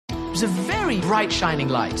was a very bright, shining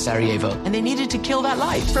light, Sarajevo, and they needed to kill that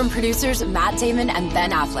light. From producers Matt Damon and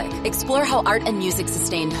Ben Affleck, explore how art and music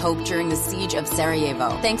sustained hope during the siege of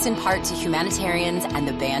Sarajevo, thanks in part to humanitarians and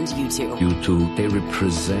the band U2. U2, they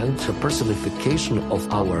represent a personification of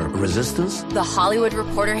our resistance. The Hollywood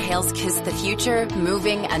Reporter hails Kiss the Future,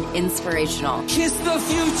 moving and inspirational. Kiss the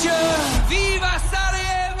future! Viva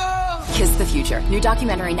Sarajevo! Kiss the Future. New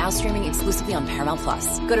documentary now streaming exclusively on Paramount+.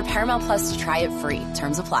 Go to Paramount+ to try it free.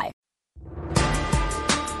 Terms apply.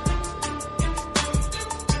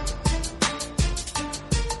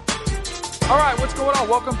 All right, what's going on?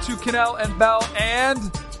 Welcome to Cannell and Bell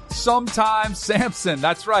and Sometimes Samson.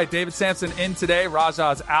 That's right, David Sampson in today.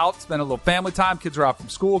 Raja's out, spent a little family time. Kids are out from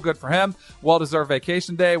school. Good for him. Well-deserved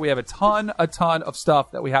vacation day. We have a ton of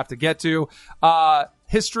stuff that we have to get to.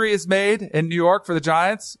 History is made in New York for the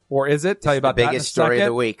Giants, or is it? Tell you about that in a second. Biggest story of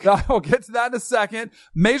the week. We'll get to that in a second.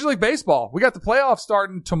 Major League Baseball. We got the playoffs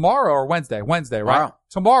starting tomorrow or Wednesday. Wednesday, right? Wow.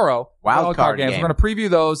 Tomorrow. Wild card games. game. We're going to preview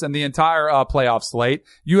those and the entire playoff slate.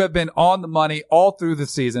 You have been on the money all through the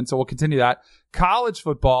season, so we'll continue that. College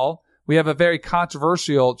football. We have a very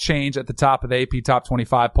controversial change at the top of the AP Top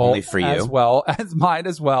 25 poll. Only for you. As well as mine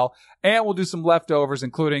as well. And we'll do some leftovers,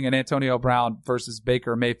 including an Antonio Brown versus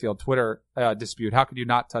Baker Mayfield Twitter dispute. How could you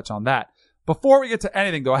not touch on that? Before we get to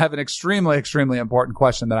anything, though, I have an extremely important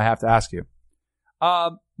question that I have to ask you.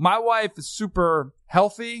 My wife is super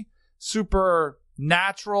healthy, super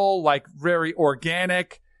natural, like very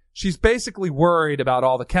organic. She's basically worried about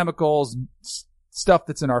all the chemicals, stuff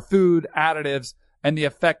that's in our food, additives, and the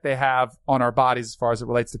effect they have on our bodies as far as it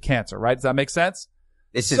relates to cancer, right? Does that make sense?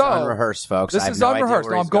 This is unrehearsed, folks. This is unrehearsed.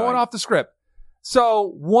 No, I'm going off the script.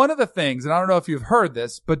 So one of the things, and I don't know if you've heard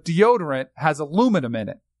this, but deodorant has aluminum in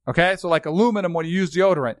it. Okay? So like aluminum when you use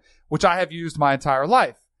deodorant, which I have used my entire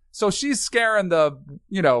life. So she's scaring the,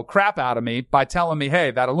 crap out of me by telling me,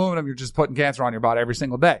 hey, that aluminum, you're just putting cancer on your body every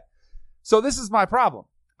single day. So this is my problem.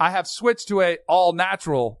 I have switched to a all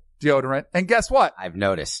natural deodorant. And guess what? I've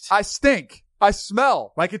noticed. I stink. I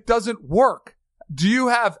smell like it doesn't work. Do you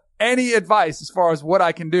have any advice as far as what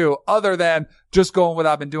I can do other than just going what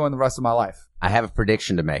I've been doing the rest of my life? I have a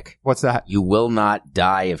prediction to make. What's that? You will not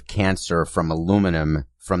die of cancer from aluminum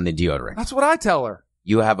from the deodorant. That's what I tell her.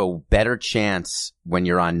 You have a better chance when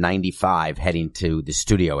you're on 95 heading to the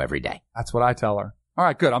studio every day. That's what I tell her. All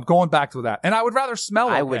right, good. I'm going back to that. And I would rather smell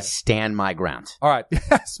okay. I would stand my ground. All right.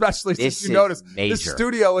 Especially since you notice the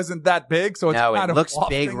studio isn't that big, so it's kind of it looks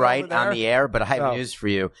big right on the air, but I have news for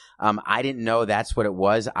you. I didn't know that's what it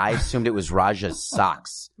was. I assumed it was Raja's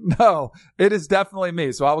socks. No, it is definitely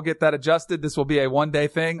me. So I will get that adjusted. This will be a one-day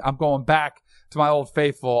thing. I'm going back to my old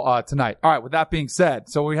faithful tonight. All right, with that being said,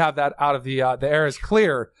 so we have that out of the air is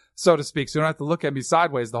clear, so to speak, so you don't have to look at me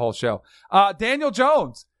sideways the whole show. Daniel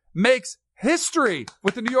Jones makes history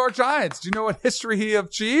with the New York Giants. Do you know what history he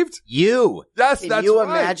achieved? You. Yes, Can that's you right.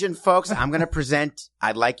 imagine, folks? I'm going to present,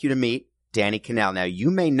 I'd like you to meet Danny Cannell. Now, you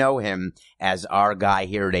may know him as our guy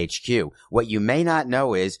here at HQ. What you may not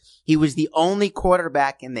know is he was the only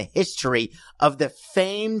quarterback in the history of the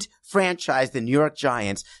famed franchise, the New York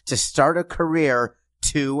Giants, to start a career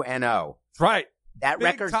 2-0. That's right. That Big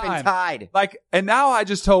record's time. been tied. And now I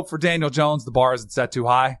just hope for Daniel Jones the bar isn't set too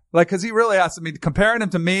high. Cause he really has to be comparing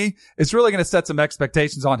him to me, it's really going to set some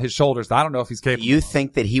expectations on his shoulders. I don't know if he's capable. You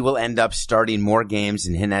think that he will end up starting more games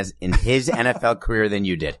in his NFL career than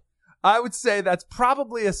you did? I would say that's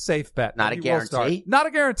probably a safe bet. Not a guarantee? Not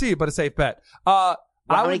a guarantee, but a safe bet. How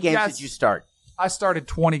many games did you start? I started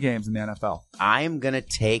 20 games in the NFL. I'm going to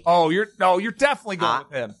take. You're definitely going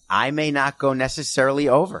with him. I may not go necessarily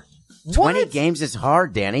over. 20 games is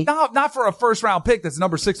hard, Danny. No, not for a first round pick that's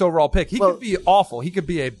number 6 overall pick. He could be awful. He could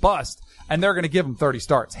be a bust, and they're going to give him 30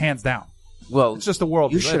 starts, hands down. Well, it's just the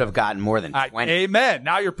world. You should have gotten more than 20. Amen.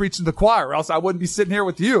 Now you're preaching to the choir, or else I wouldn't be sitting here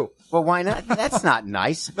with you. Well, why not? That's not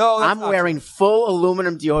nice. No, I'm wearing full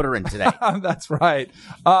aluminum deodorant today. That's right.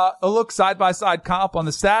 A look side-by-side comp on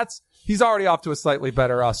the stats. He's already off to a slightly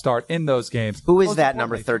better start in those games. Who is that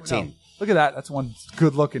number 13? Look at that. That's one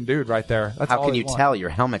good-looking dude right there. That's How can you tell?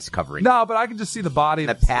 Your helmet's covering. No, but I can just see the body. And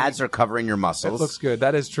the pads are covering your muscles. It looks good.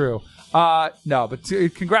 That is true. No, but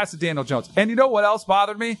congrats to Daniel Jones. And you know what else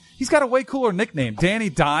bothered me? He's got a way cooler nickname,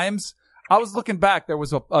 Danny Dimes. I was looking back. There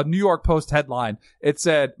was a New York Post headline. It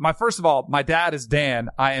said, first of all, my dad is Dan.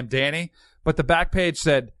 I am Danny. But the back page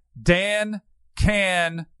said, Dan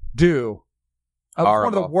can do. One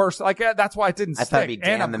of the worst. That's why it didn't stick. I thought it'd be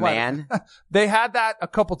Dan the man. They had that a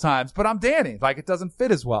couple times, but I'm Danny. It doesn't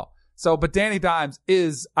fit as well. So, but Danny Dimes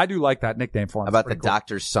I do like that nickname for him. How about the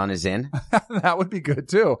doctor's son is in? That would be good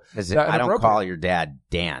too. I don't call your dad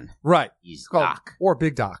Dan. Right. He's called Doc. or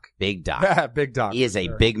Big Doc. Big Doc. Yeah, Big Doc. He is a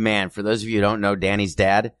Sure. big man. For those of you who don't know Danny's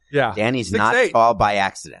dad, Yeah. Danny's 6'8". not tall by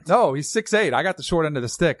accident. No, he's 6'8". I got the short end of the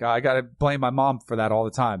stick. I got to blame my mom for that all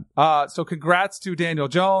the time. So congrats to Daniel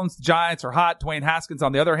Jones. The Giants are hot. Dwayne Haskins,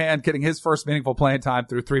 on the other hand, getting his first meaningful playing time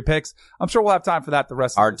through 3 picks. I'm sure we'll have time for that the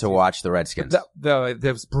rest Hard of the to season. watch the Redskins. It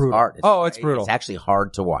was brutal. Hard. It's brutal. It's actually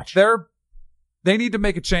hard to watch. They need to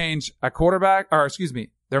make a change at quarterback, or excuse me,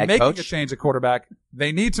 they're Head making coach? a change at quarterback.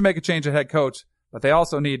 They need to make a change at head coach, but they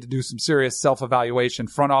also need to do some serious self-evaluation,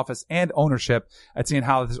 front office and ownership, at seeing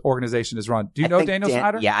how this organization is run. Do you I know think Daniel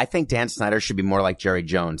Snyder? Yeah, I think Dan Snyder should be more like Jerry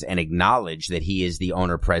Jones and acknowledge that he is the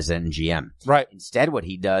owner, president, and GM. Right. Instead, what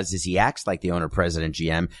he does is he acts like the owner, president,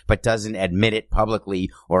 GM, but doesn't admit it publicly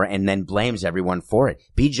and then blames everyone for it.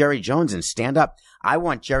 Be Jerry Jones and stand up. I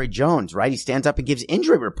want Jerry Jones, right? He stands up and gives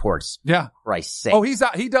injury reports. Yeah. For Christ's sake. Oh,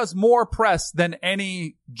 he does more press than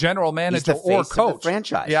any general manager He's the or face of coach. the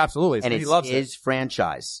franchise. Yeah, absolutely. And he it's loves his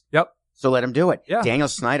franchise. Yep. So let him do it. Yeah. Daniel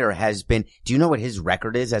Snyder has been, do you know what his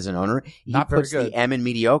record is as an owner? He Not very puts good. the M in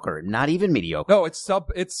mediocre, not even mediocre. No, it's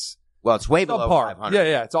Well, it's way below subpar. 500.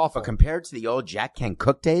 Yeah, it's awful. But compared to the old Jack Ken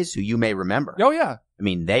Cook days, who you may remember. Oh, yeah. I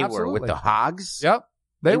mean, they were Absolutely. with the Hogs. Yep.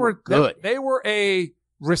 They were were good. They were a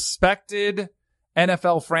respected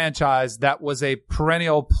NFL franchise that was a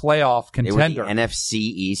perennial playoff They contender. were the NFC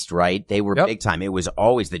East, right? They were Yep. big time. It was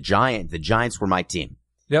always the Giants. The Giants were my team.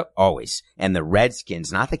 Yep. Always. And the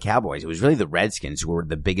Redskins, not the Cowboys. It was really the Redskins who were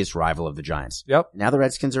the biggest rival of the Giants. Yep. Now the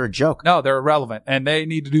Redskins are a joke. No, they're irrelevant, and they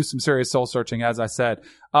need to do some serious soul searching, as I said.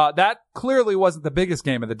 That clearly wasn't the biggest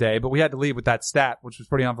game of the day, but we had to lead with that stat, which was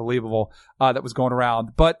pretty unbelievable, that was going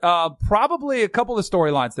around. But probably a couple of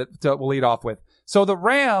storylines that we'll lead off with. So the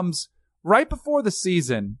Rams, right before the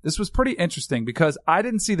season, this was pretty interesting because I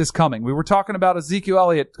didn't see this coming. We were talking about Ezekiel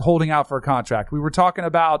Elliott holding out for a contract. We were talking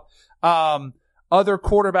about other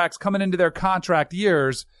quarterbacks coming into their contract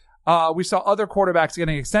years. We saw other quarterbacks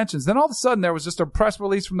getting extensions. Then all of a sudden there was just a press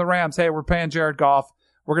release from the Rams. Hey, we're paying Jared Goff.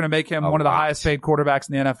 We're going to make him one of the highest paid quarterbacks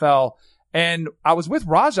in the NFL. And I was with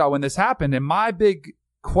Raja when this happened. And my big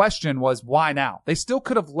question was, why now? They still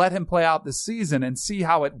could have let him play out this season and see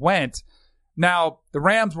how it went. Now the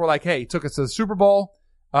Rams were like, hey, he took us to the Super Bowl.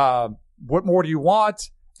 What more do you want?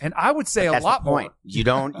 And I would say a lot more. You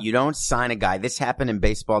don't sign a guy. This happened in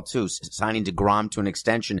baseball too, signing DeGrom to an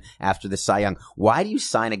extension after the Cy Young. Why do you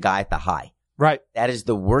sign a guy at the high? Right. That is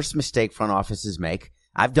the worst mistake front offices make.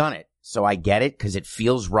 I've done it, so I get it because it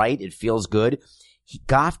feels right. It feels good.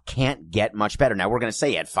 Goff can't get much better. Now we're going to say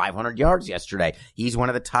he had 500 yards yesterday. He's one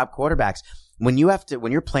of the top quarterbacks. When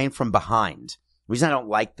you're playing from behind, the reason I don't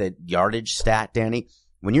like the yardage stat, Danny,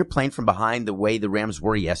 when you're playing from behind the way the Rams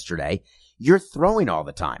were yesterday, you're throwing all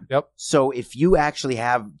the time. Yep. So if you actually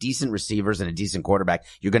have decent receivers and a decent quarterback,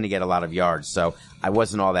 you're going to get a lot of yards. So I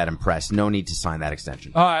wasn't all that impressed. No need to sign that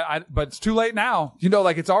extension. But it's too late now.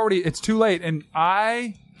 It's too late. And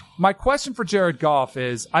my question for Jared Goff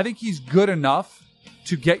is, I think he's good enough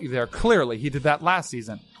to get you there. Clearly, he did that last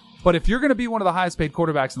season. But if you're going to be one of the highest paid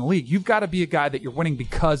quarterbacks in the league, you've got to be a guy that you're winning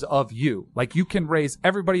because of you. Like, you can raise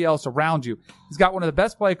everybody else around you. He's got one of the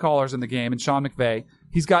best play callers in the game in Sean McVay.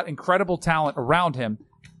 He's got incredible talent around him.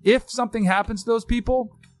 If something happens to those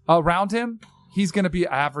people around him, he's going to be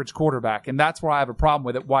an average quarterback. And that's where I have a problem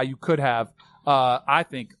with it, why you could have, I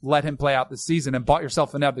think, let him play out this season and bought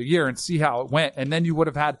yourself another year and see how it went. And then you would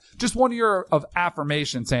have had just 1 year of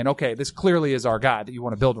affirmation saying, okay, this clearly is our guy that you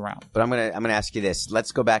want to build around. But I'm gonna ask you this.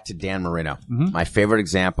 Let's go back to Dan Marino, my favorite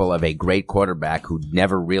example of a great quarterback who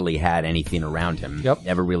never really had anything around him,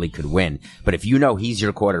 never really could win. But if you know he's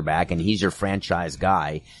your quarterback and he's your franchise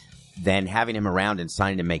guy, then having him around and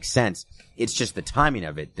signing him makes sense. It's just the timing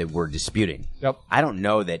of it that we're disputing. Yep. I don't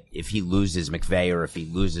know that if he loses McVay or if he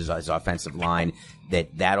loses his offensive line,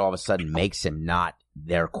 that all of a sudden makes him not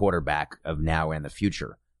their quarterback of now and the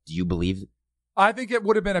future. Do you believe? I think it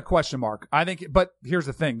would have been a question mark. But here's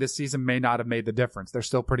the thing. This season may not have made the difference. They're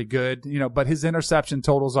still pretty good, but his interception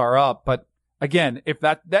totals are up. But again, if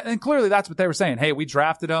that, and clearly that's what they were saying. Hey, we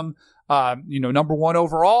drafted him, number 1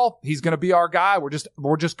 overall. He's going to be our guy.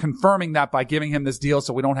 We're just confirming that by giving him this deal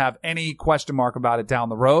so we don't have any question mark about it down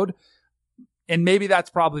the road. And maybe that's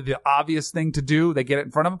probably the obvious thing to do. They get it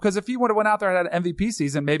in front of him because if he would have went out there and had an MVP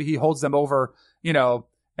season, maybe he holds them over,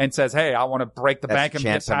 and says, hey, I want to break the bank and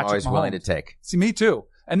get That's a chance I'm always willing to take. See, me too.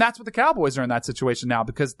 And that's what the Cowboys are in that situation now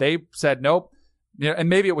because they said nope. And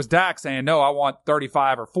maybe it was Dak saying, no, I want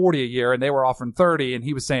 35 or 40 a year. And they were offering 30 and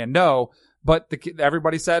he was saying no. But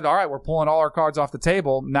everybody said, all right, we're pulling all our cards off the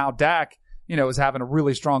table. Now Dak, is having a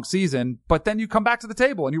really strong season. But then you come back to the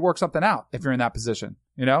table and you work something out if you're in that position.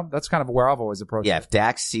 That's kind of where I've always approached it. Yeah, if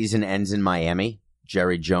Dak's season ends in Miami,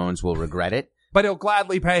 Jerry Jones will regret it. But he'll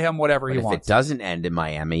gladly pay him whatever he wants. If it doesn't end in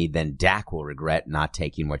Miami, then Dak will regret not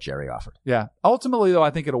taking what Jerry offered. Yeah. Ultimately, though, I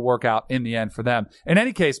think it'll work out in the end for them. In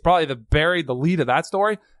any case, probably the lead of that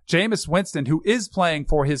story, Jameis Winston, who is playing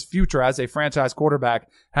for his future as a franchise quarterback,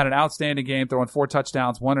 had an outstanding game, throwing 4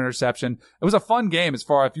 touchdowns, 1 interception. It was a fun game as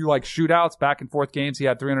far as if you like shootouts, back and forth games. He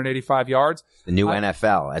had 385 yards. The new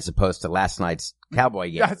NFL, as opposed to last night's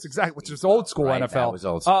Cowboy game. That's exactly, which is old school right, NFL. That was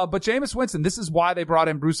old school. But Jameis Winston, this is why they brought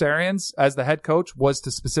in Bruce Arians as the head coach, was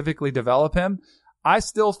to specifically develop him. I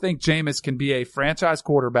still think Jameis can be a franchise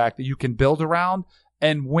quarterback that you can build around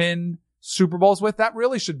and win Super Bowls with. That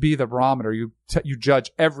really should be the barometer you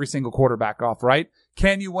judge every single quarterback off, right?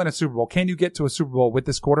 Can you win a Super Bowl? Can you get to a Super Bowl with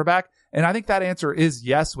this quarterback? And I think that answer is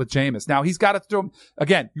yes with Jameis. Now, he's got to throw,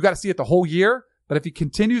 again, you got to see it the whole year, but if he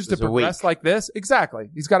continues to progress like this, exactly,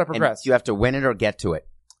 he's got to progress. And you have to win it or get to it.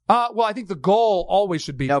 Well, I think the goal always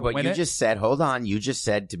should be to but win you it. just said, hold on, you just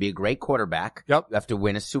said to be a great quarterback, Yep. you have to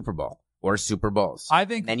win a Super Bowl or Super Bowls. I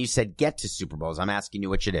think. And then you said get to Super Bowls. I'm asking you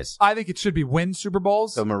which it is. I think it should be win Super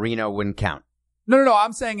Bowls. So Marino wouldn't count. No.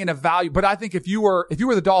 I'm saying in a value, but I think if you were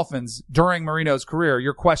the Dolphins during Marino's career,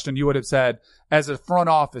 your question, you would have said, as a front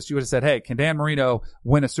office, you would have said, hey, can Dan Marino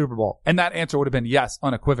win a Super Bowl? And that answer would have been yes,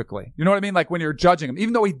 unequivocally. You know what I mean? Like when you're judging him,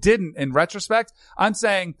 even though he didn't in retrospect, I'm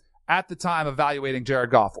saying at the time evaluating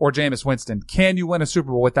Jared Goff or Jameis Winston, can you win a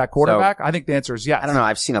Super Bowl with that quarterback? I think the answer is yes. I don't know.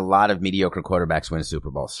 I've seen a lot of mediocre quarterbacks win Super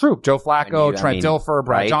Bowls. True. Joe Flacco, Trent Dilfer,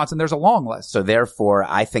 Brad Johnson. There's a long list. So therefore,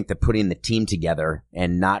 I think that putting the team together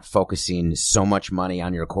and not focusing so much money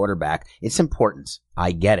on your quarterback, it's important.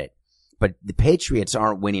 I get it. But the Patriots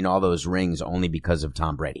aren't winning all those rings only because of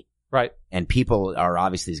Tom Brady. Right. And people are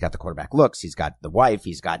obviously, he's got the quarterback looks, he's got the wife,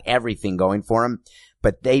 he's got everything going for him.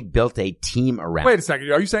 But they built a team around. Wait a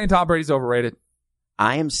second. Are you saying Tom Brady's overrated?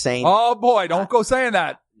 I am saying. Oh boy, don't go saying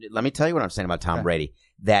that. Let me tell you what I'm saying about Tom Brady.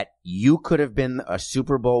 That you could have been a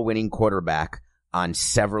Super Bowl winning quarterback on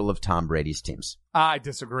several of Tom Brady's teams. I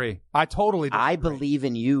disagree. I totally disagree. I believe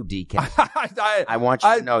in you, DK. I want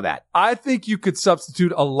you to know that. I think you could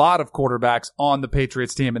substitute a lot of quarterbacks on the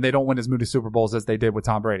Patriots team and they don't win as many Super Bowls as they did with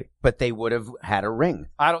Tom Brady. But they would have had a ring.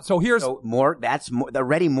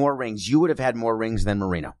 Already more rings. You would have had more rings than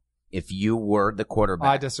Marino if you were the quarterback.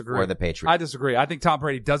 I disagree. For the Patriots. I disagree. I think Tom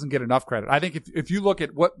Brady doesn't get enough credit. I think if you look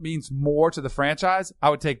at what means more to the franchise, I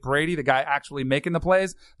would take Brady, the guy actually making the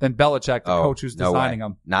plays, than Belichick, the coach who's designing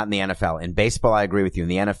them. Not in the NFL. In baseball, I agree with you. In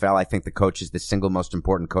the NFL, I think the coach is the single most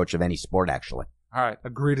important coach of any sport, actually. All right.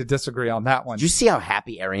 Agree to disagree on that one. Did you see how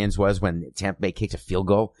happy Arians was when Tampa Bay kicked a field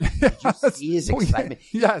goal? Did you see his excitement?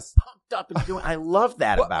 Yes. Pumped up and doing. I love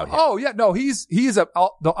that about him. Oh yeah, no,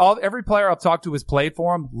 every player I've talked to who's played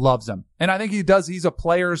for him loves him, and I think he does. He's a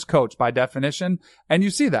player's coach by definition, and you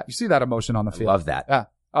see that emotion on the field. I love that. Yeah.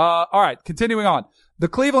 All right, continuing on. The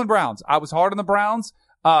Cleveland Browns. I was hard on the Browns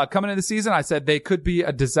coming into the season. I said they could be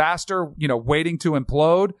a disaster, waiting to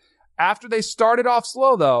implode. After they started off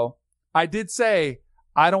slow, though, I did say,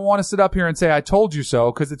 I don't want to sit up here and say I told you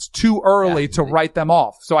so because it's too early to write them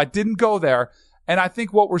off. So I didn't go there. And I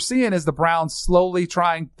think what we're seeing is the Browns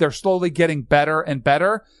they're slowly getting better and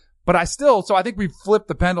better. But I think we've flipped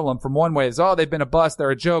the pendulum from one way is, they've been a bust,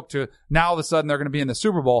 they're a joke, to now all of a sudden they're going to be in the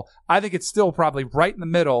Super Bowl. I think it's still probably right in the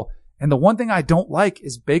middle. And the one thing I don't like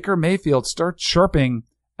is Baker Mayfield start chirping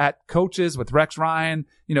at coaches with Rex Ryan,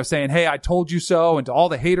 saying, hey, I told you so, and to all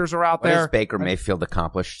the haters are out there. What has Baker Mayfield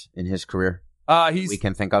accomplished in his career? We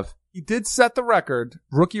can think of. He did set the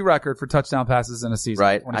rookie record for touchdown passes in a season.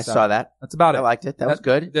 Right. I saw that. That's about it. I liked it. That was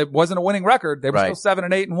good. It wasn't a winning record. They were still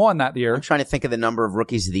 7-8-1 that year. I'm trying to think of the number of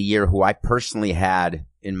rookies of the year who I personally had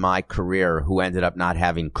in my career who ended up not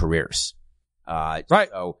having careers. Right.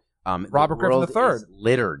 So, Robert Griffin III is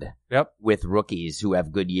littered with rookies who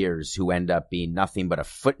have good years who end up being nothing but a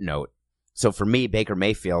footnote. So for me, Baker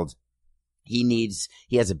Mayfield, he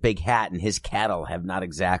has a big hat and his cattle have not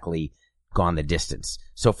exactly gone the distance.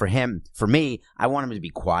 So for me, I want him to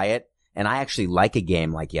be quiet. And I actually like a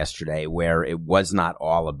game like yesterday where it was not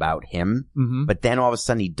all about him, but then all of a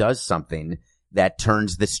sudden he does something that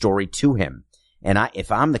turns the story to him. And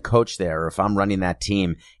if I'm the coach there, or if I'm running that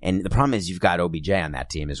team, and the problem is you've got OBJ on that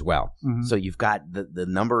team as well. So you've got the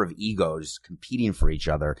number of egos competing for each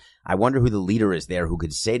other. I wonder who the leader is there who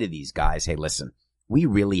could say to these guys, hey, listen, we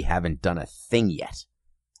really haven't done a thing yet.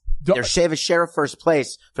 They're share of first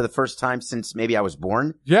place for the first time since maybe I was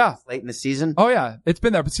born. Yeah. Late in the season. Oh, yeah. It's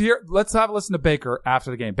been there. But see here, let's have a listen to Baker after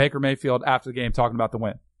the game. Baker Mayfield after the game talking about the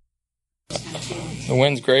win. The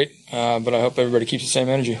win's great, but I hope everybody keeps the same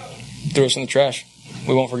energy. Throw us in the trash.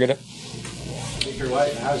 We won't forget it. Baker,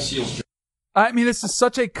 how does I mean, this is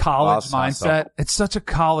such a college Also. mindset. It's such a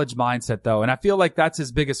college mindset, though. And I feel like that's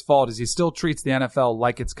his biggest fault is he still treats the NFL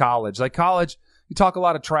like it's college. Like college, you talk a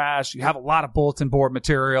lot of trash. You have a lot of bulletin board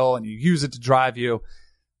material and you use it to drive you.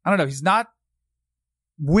 I don't know. He's not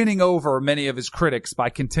winning over many of his critics by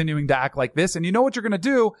continuing to act like this. And you know what you're going to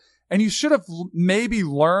do. And you should have maybe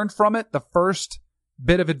learned from it the first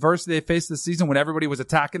bit of adversity they faced this season when everybody was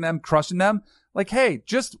attacking them, crushing them. Like, hey,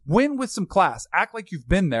 just win with some class. Act like you've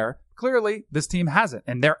been there. Clearly, this team hasn't,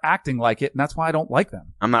 and they're acting like it, and that's why I don't like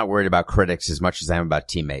them. I'm not worried about critics as much as I am about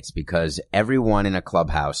teammates because everyone in a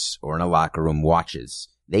clubhouse or in a locker room watches.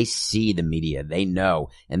 They see the media. They know,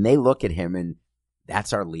 and they look at him, and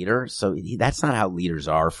that's our leader. So that's not how leaders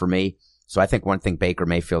are for me. So I think one thing Baker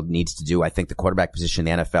Mayfield needs to do, I think the quarterback position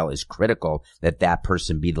in the NFL is critical that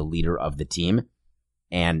person be the leader of the team.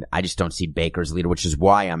 And I just don't see Baker as leader, which is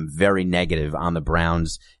why I'm very negative on the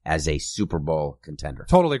Browns as a Super Bowl contender.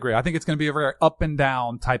 Totally agree. I think it's going to be a very up and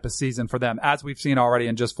down type of season for them, as we've seen already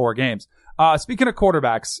in just 4 games. Speaking of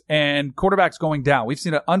quarterbacks and quarterbacks going down, we've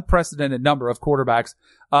seen an unprecedented number of quarterbacks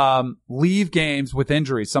leave games with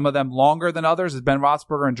injuries. Some of them longer than others, as Ben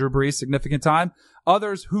Roethlisberger and Drew Brees, significant time.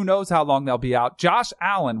 Others, who knows how long they'll be out. Josh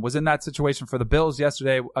Allen was in that situation for the Bills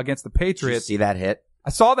yesterday against the Patriots. Did you see that hit? I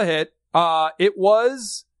saw the hit. It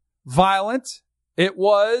was violent. It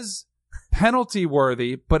was penalty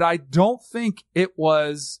worthy, but I don't think it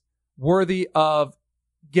was worthy of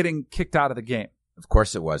getting kicked out of the game. Of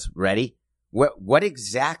course it was. Ready? What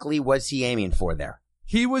exactly was he aiming for there?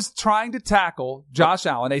 He was trying to tackle Josh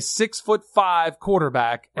Allen, a 6'5"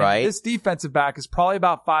 quarterback. And right. This defensive back is probably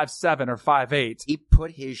about 5'7" or 5'8". He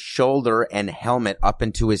put his shoulder and helmet up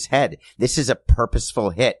into his head. This is a purposeful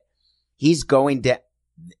hit. He's going to...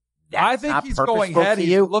 I think he's going head.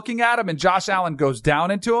 He's looking at him, and Josh Allen goes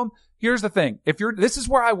down into him. Here's the thing. This is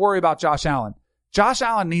where I worry about Josh Allen. Josh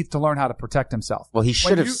Allen needs to learn how to protect himself. Well, he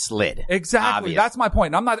should have slid. Exactly. Obviously. That's my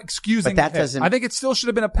point. I'm not excusing but that the hit. doesn't... I think it still should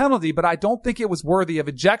have been a penalty, but I don't think it was worthy of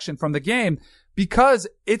ejection from the game because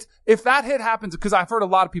if that hit happens, because I've heard a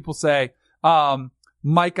lot of people say,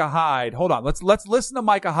 Micah Hyde. Hold on. Let's listen to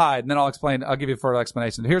Micah Hyde, and then I'll give you a further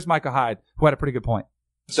explanation. Here's Micah Hyde, who had a pretty good point.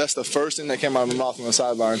 That's the first thing that came out of my mouth on the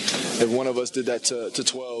sideline. If one of us did that to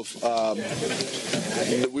 12,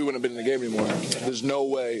 we wouldn't have been in the game anymore. There's no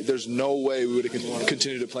way we would have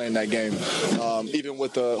continued to play in that game. Even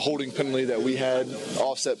with the holding penalty that we had,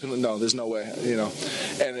 offset penalty, no, there's no way,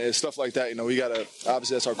 And it's stuff like that, we got to,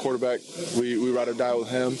 obviously that's our quarterback. We ride or die with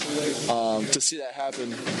him. To see that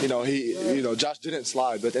happen, Josh didn't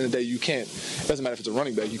slide, but at the end of the day, you can't, it doesn't matter if it's a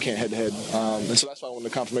running back, you can't head-to-head. And so that's why I wanted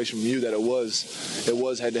the confirmation from you that it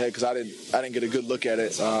was head-to-head because I didn't get a good look at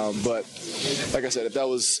it. But like I said, if that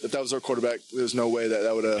was our quarterback, there's no way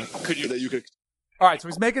that would that you could. All right, so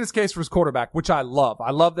he's making his case for his quarterback, which I love.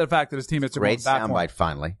 I love the fact that his teammates are great soundbite.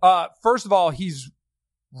 Finally, first of all, he's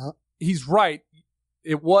right.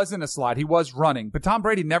 It wasn't a slide. He was running, but Tom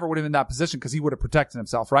Brady never would have been in that position because he would have protected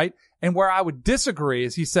himself, right? And where I would disagree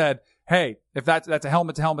is he said, "Hey, if that's a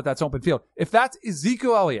helmet to helmet, that's open field. If that's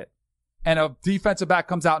Ezekiel Elliott." And a defensive back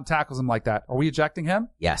comes out and tackles him like that, are we ejecting him?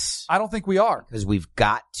 Yes. I don't think we are. Because we've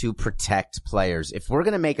got to protect players. If we're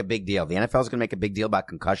going to make a big deal, the NFL is going to make a big deal about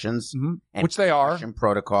concussions. Mm-hmm. And which they are. Concussion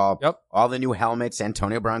protocol. Yep. All the new helmets.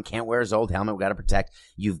 Antonio Brown can't wear his old helmet. We've got to protect.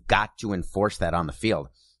 You've got to enforce that on the field.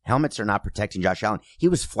 Helmets are not protecting Josh Allen. He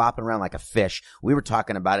was flopping around like a fish. We were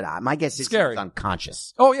talking about it. My guess is he was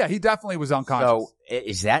unconscious. Oh, yeah. He definitely was unconscious. So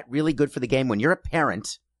is that really good for the game? When you're a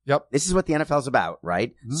parent... Yep. This is what the NFL is about,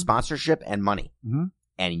 right? Mm-hmm. Sponsorship and money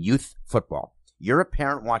and youth football. You're a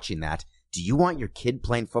parent watching that. Do you want your kid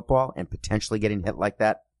playing football and potentially getting hit like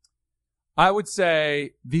that? I would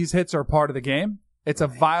say these hits are part of the game. It's a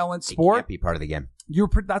violent sport. It can't be part of the game.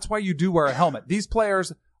 That's why you do wear a helmet. These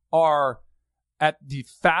players are at the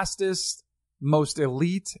fastest, most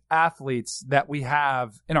elite athletes that we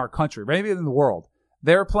have in our country, maybe in the world.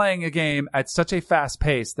 They're playing a game at such a fast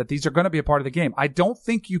pace that these are going to be a part of the game. I don't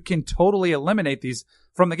think you can totally eliminate these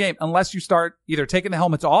from the game unless you start either taking the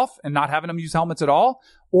helmets off and not having them use helmets at all,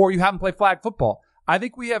 or you have them play flag football. I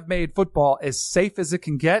think we have made football as safe as it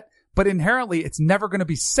can get, but inherently it's never going to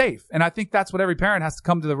be safe. And I think that's what every parent has to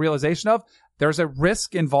come to the realization of. There's a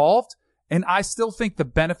risk involved, and I still think the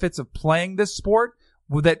benefits of playing this sport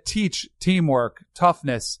that teach teamwork,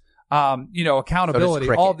 toughness, accountability,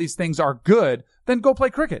 all of these things are good. Then go play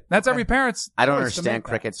cricket. That's every parent's. I don't understand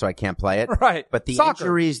cricket, so I can't play it. Right. But the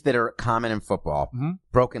injuries that are common in football,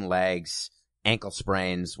 broken legs, ankle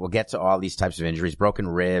sprains, we'll get to all these types of injuries, broken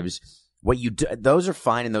ribs. What you do, those are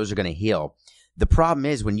fine and those are going to heal. The problem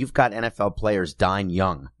is when you've got NFL players dying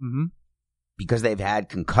young because they've had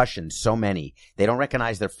concussions, so many. They don't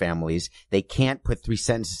recognize their families. They can't put 3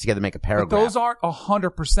 sentences together to make a paragraph. But those aren't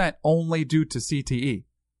 100% only due to CTE.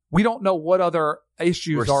 We don't know what other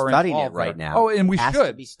issues are involved. We're studying it right now. Oh, and we should. It has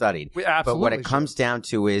to be studied. We absolutely But what it comes down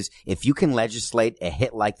to is, if you can legislate a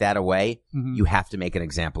hit like that away, you have to make an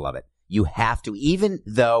example of it. You have to, even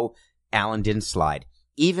though Allen didn't slide,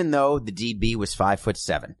 even though the DB was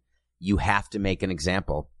 5'7", you have to make an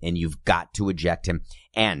example, and you've got to eject him.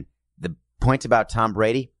 And the point about Tom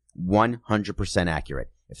Brady, 100%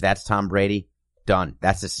 accurate. If that's Tom Brady, done.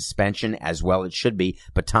 That's a suspension as well it should be,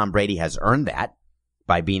 but Tom Brady has earned that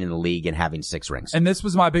by being in the league and having 6 rings. And this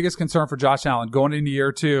was my biggest concern for Josh Allen going into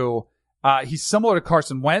year 2. He's similar to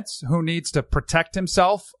Carson Wentz, who needs to protect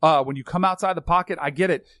himself. When you come outside the pocket, I get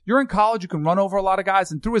it. You're in college, you can run over a lot of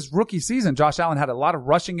guys. And through his rookie season, Josh Allen had a lot of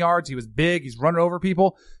rushing yards. He was big. He's running over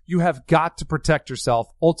people. You have got to protect yourself.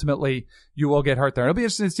 Ultimately, you will get hurt there. It'll be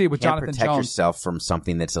interesting to see with Jonathan Jones. Protect yourself from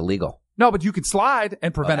something that's illegal. No, but you can slide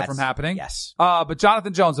and prevent it from happening. Yes. But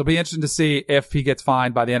Jonathan Jones, it'll be interesting to see if he gets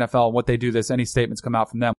fined by the NFL and what they do this. Any statements come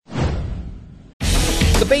out from them.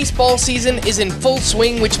 The baseball season is in full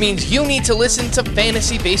swing, which means you need to listen to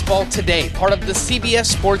Fantasy Baseball Today, part of the CBS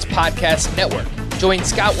Sports Podcast Network. Join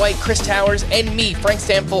Scott White, Chris Towers, and me, Frank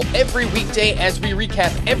Stample, every weekday as we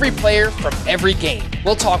recap every player from every game.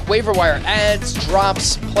 We'll talk waiver wire ads,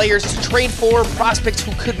 drops, players to trade for, prospects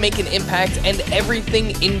who could make an impact, and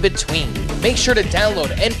everything in between. Make sure to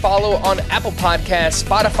download and follow on Apple Podcasts,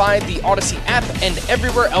 Spotify, the Odyssey app, and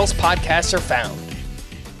everywhere else podcasts are found.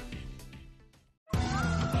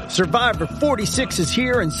 Survivor 46 is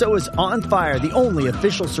here, and so is On Fire, the only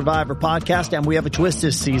official Survivor podcast, and we have a twist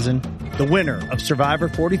this season. The winner of Survivor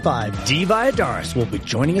 45, Dee Valladares, will be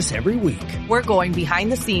joining us every week. We're going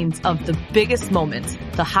behind the scenes of the biggest moments,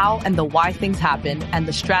 the how and the why things happen, and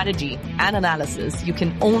the strategy and analysis you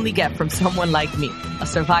can only get from someone like me, a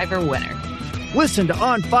Survivor winner. Listen to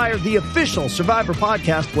On Fire, the official Survivor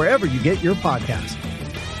podcast, wherever you get your podcasts.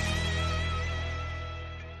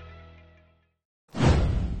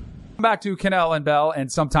 Back to Cannell and Bell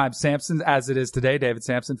and sometimes Sampson, as it is today. David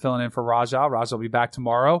Sampson filling in for Raja. Raja will be back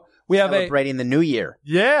tomorrow. We have celebrating the new year.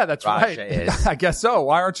 Yeah, that's Raja right. Is. I guess so.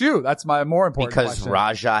 Why aren't you? That's my more important because question.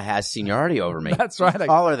 Raja has seniority over me. That's right. He's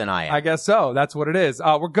taller than I am. I guess so. That's what it is.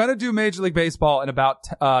 We're going to do Major League Baseball in about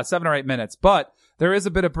 7 or 8 minutes, but there is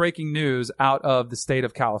a bit of breaking news out of the state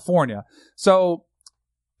of California. So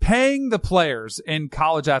paying the players in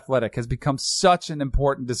college athletic has become such an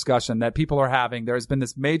important discussion that people are having. There has been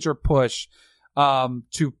this major push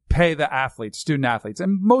to pay the athletes, student athletes,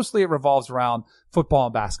 and mostly it revolves around football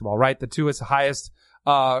and basketball, right? The two highest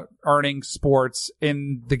earning sports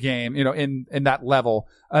in the game, in that level.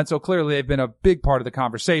 And so clearly they've been a big part of the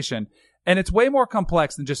conversation. And it's way more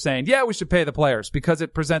complex than just saying, yeah, we should pay the players, because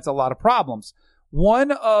it presents a lot of problems.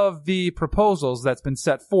 One of the proposals that's been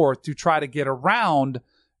set forth to try to get around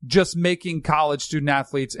just making college student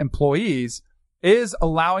athletes employees is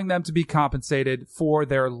allowing them to be compensated for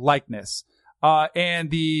their likeness. And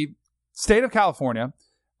the state of California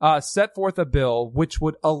set forth a bill which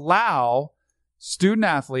would allow student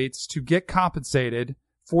athletes to get compensated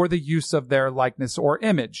for the use of their likeness or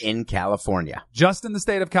image. In California. Just in the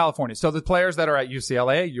state of California. So the players that are at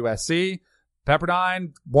UCLA, USC,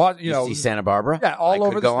 Pepperdine, UC Santa Barbara. Yeah, all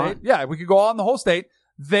over the state. Yeah, we could go on the whole state.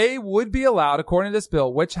 They would be allowed, according to this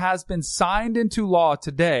bill, which has been signed into law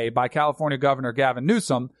today by California Governor Gavin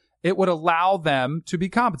Newsom, it would allow them to be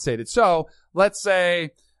compensated. So let's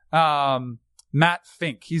say Matt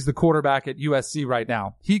Fink, he's the quarterback at USC right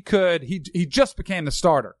now. He just became the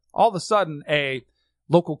starter. All of a sudden, a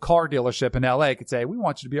local car dealership in LA could say, we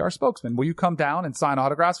want you to be our spokesman. Will you come down and sign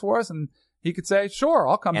autographs for us? And he could say, sure,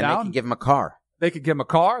 I'll come down. And they could give him a car. They could give him a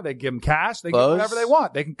car. They could give him cash. They can give whatever they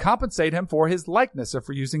want. They can compensate him for his likeness or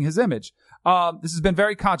for using his image. This has been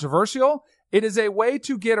very controversial. It is a way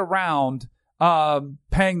to get around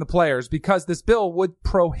paying the players, because this bill would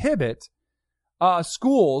prohibit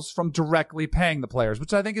schools from directly paying the players,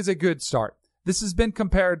 which I think is a good start. This has been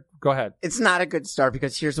compared. Go ahead. It's not a good start,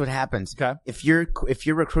 because here's what happens. Okay. If you're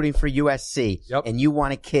recruiting for USC and you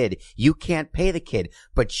want a kid, you can't pay the kid,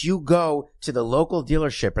 but you go to the local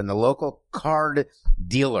dealership and the local card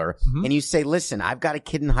dealer and you say, listen, I've got a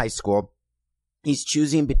kid in high school. He's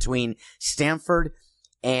choosing between Stanford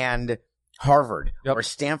and Harvard or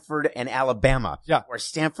Stanford and Alabama or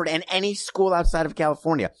Stanford and any school outside of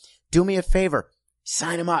California. Do me a favor.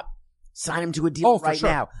 Sign him up. Sign him to a deal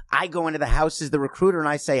now. I go into the house as the recruiter and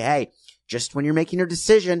I say, hey, just when you're making your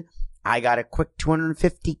decision, I got a quick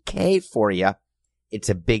 $250K for you. It's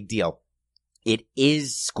a big deal. It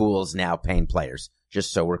is schools now paying players.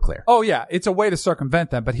 just so we're clear. Oh yeah, it's a way to circumvent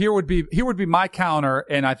them. But here would be my counter,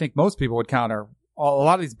 and I think most people would counter. A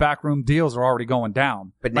lot of these backroom deals are already going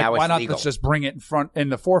down. But now why it's not legal. Let's just bring it in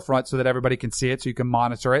the forefront so that everybody can see it, so you can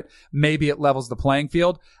monitor it. Maybe it levels the playing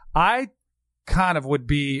field. My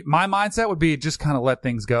mindset would be just kind of let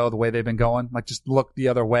things go the way they've been going. Like just look the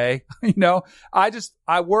other way.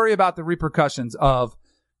 I worry about the repercussions of,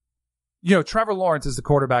 Trevor Lawrence is the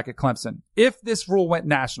quarterback at Clemson. If this rule went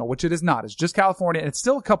national, which it is not, it's just California, and it's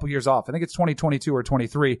still a couple years off. I think it's 2022 or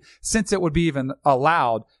 23 since it would be even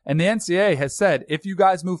allowed. And the NCAA has said, if you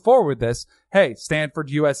guys move forward with this, hey, Stanford,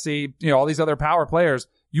 USC, all these other power players,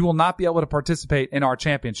 you will not be able to participate in our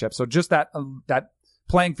championship. So just that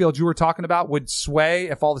playing field you were talking about would sway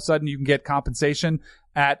if all of a sudden you can get compensation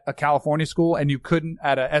at a California school and you couldn't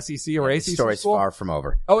at a SEC or ACC school. The story's far from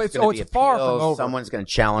over. It's far from over. Someone's going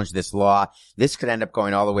to challenge this law. This could end up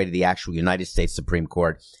going all the way to the actual United States Supreme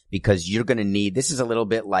Court because you're going to need, this is a little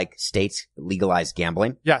bit like states legalize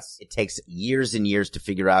gambling. Yes. It takes years and years to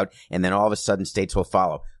figure out, and then all of a sudden states will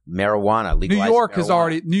follow. Marijuana, legalizing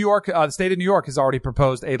the state of New York has already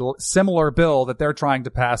proposed a similar bill that they're trying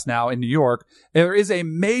to pass now in New York. There is a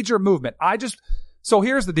major movement. So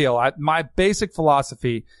here's the deal. My basic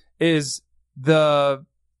philosophy is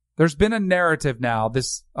there's been a narrative now,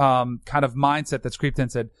 this kind of mindset that's creeped in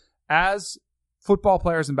and said, as football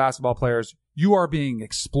players and basketball players, you are being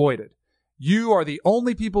exploited. You are the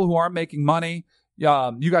only people who aren't making money.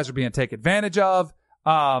 You guys are being taken advantage of.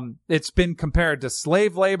 It's been compared to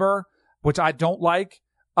slave labor, which I don't like.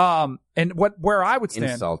 And where I would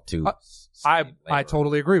stand, insult to I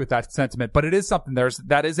totally agree with that sentiment, but it is something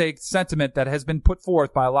that is a sentiment that has been put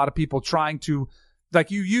forth by a lot of people trying to,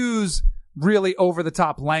 you use really over the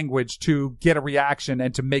top language to get a reaction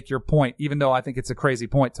and to make your point, even though I think it's a crazy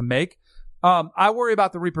point to make. I worry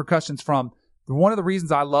about the repercussions from one of the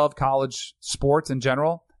reasons I love college sports in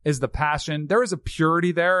general is the passion. There is a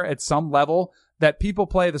purity there at some level that people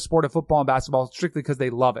play the sport of football and basketball strictly because they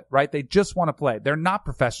love it, right? They just want to play. They're not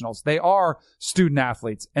professionals. They are student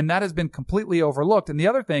athletes. And that has been completely overlooked. And the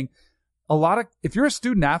other thing, if you're a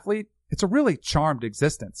student athlete, it's a really charmed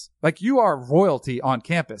existence. You are royalty on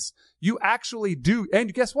campus. You actually do.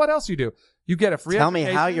 And guess what else you do? You get a free Tell me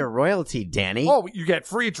education. how you're royalty, Danny. Oh, you get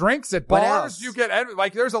free drinks at What bars. else? You get,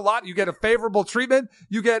 there's a lot. You get a favorable treatment.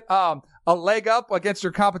 You get, a leg up against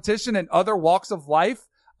your competition in other walks of life.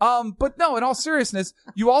 But no, in all seriousness,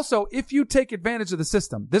 you also, if you take advantage of the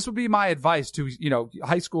system, this would be my advice to,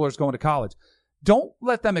 high schoolers going to college. Don't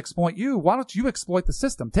let them exploit you. Why don't you exploit the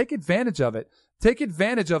system? Take advantage of it. Take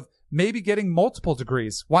advantage of maybe getting multiple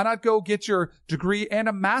degrees. Why not go get your degree and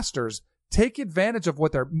a master's? Take advantage of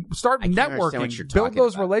start networking, build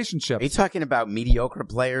those relationships. Are you talking about mediocre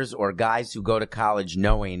players or guys who go to college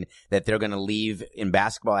knowing that they're going to leave in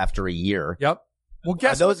basketball after a year? Yep. Well,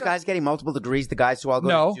 guess are those guys getting multiple degrees? The guys who all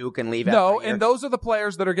go to Duke and leave? No, after a year? And those are the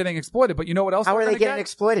players that are getting exploited. But you know what else? How are they getting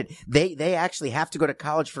exploited? They actually have to go to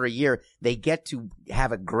college for a year. They get to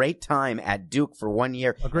have a great time at Duke for 1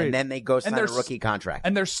 year, and then they go sign a rookie contract.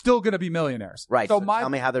 And they're still going to be millionaires, right? So tell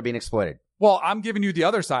me how they're being exploited. Well, I'm giving you the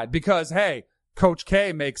other side because hey, Coach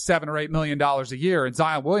K makes $7 or $8 million a year, and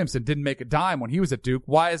Zion Williamson didn't make a dime when he was at Duke.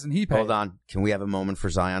 Why isn't he paid? Hold on, can we have a moment for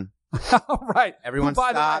Zion? Right, everyone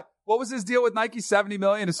stop. The way, what was his deal with Nike? $70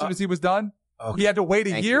 million as soon as he was done. Okay. He had to wait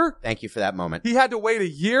a year. Thank you for that moment. He had to wait a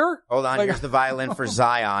year. Hold on, here's the violin for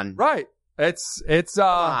Zion. Right. It's Come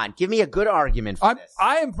on, give me a good argument for this.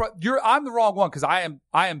 I'm the wrong one because I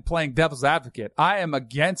am playing devil's advocate. I am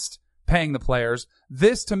against paying the players.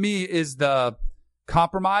 This to me is the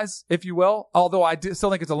compromise, if you will. Although I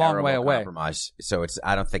still think it's a long way away. Compromise. So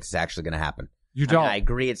I don't think it's actually going to happen. You don't. I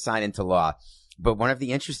agree it's signed into law. But one of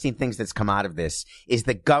the interesting things that's come out of this is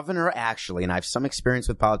the governor actually, and I have some experience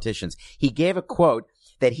with politicians, he gave a quote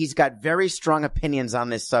that he's got very strong opinions on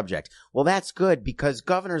this subject. Well, that's good because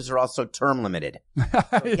governors are also term limited. So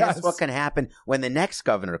Yes. Guess what can happen when the next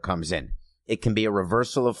governor comes in? It can be a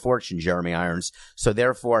reversal of fortune, Jeremy Irons. So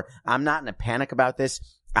therefore, I'm not in a panic about this.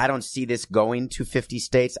 I don't see this going to 50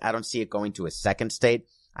 states. I don't see it going to a second state.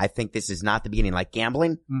 I think this is not the beginning. Like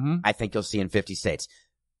gambling, I think you'll see in 50 states.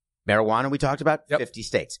 Marijuana, we talked about, 50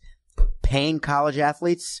 states. Paying college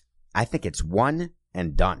athletes, I think it's one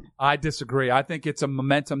and done. I disagree. I think it's a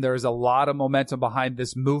momentum. There is a lot of momentum behind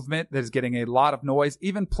this movement that is getting a lot of noise.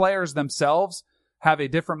 Even players themselves have a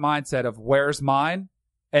different mindset of where's mine?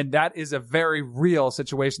 And that is a very real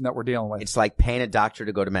situation that we're dealing with. It's like paying a doctor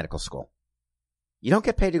to go to medical school. You don't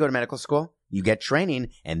get paid to go to medical school. You get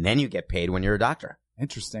training, and then you get paid when you're a doctor.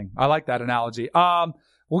 Interesting. I like that analogy.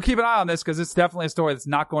 we'll keep an eye on this because it's definitely a story that's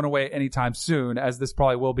not going away anytime soon, as this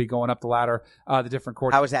probably will be going up the ladder, the different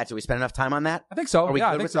courts. How is that? Did we spend enough time on that? I think so. Are we yeah, good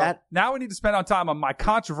I think with so. that? Now we need to spend on time on my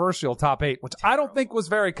controversial top 8, which I don't think was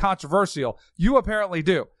very controversial. You apparently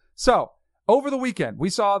do. So, over the weekend, we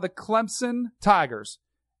saw the Clemson Tigers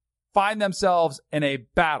find themselves in a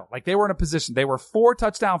battle. Like, they were in a position. They were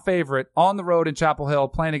 4-touchdown favorite on the road in Chapel Hill,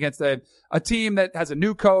 playing against a team that has a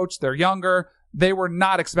new coach. They're younger. They were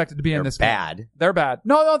not expected to be in this bad. game. They're bad.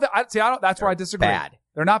 No, that's where I disagree. Bad.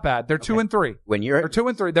 They're not bad. They're 2-3. They're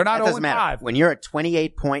 2-3. They're not 0-5. When you're a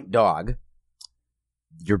 28-point dog,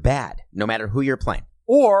 you're bad, no matter who you're playing.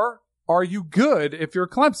 Or are you good if you're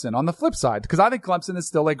Clemson on the flip side? Because I think Clemson is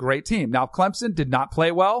still a great team. Now, Clemson did not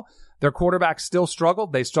play well. Their quarterback still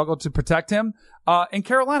struggled. They struggled to protect him. And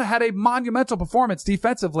Carolina had a monumental performance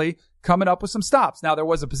defensively, coming up with some stops. Now, there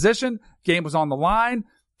was a position. Game was on the line.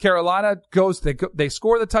 Carolina they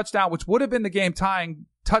score the touchdown, which would have been the game tying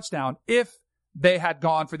touchdown if they had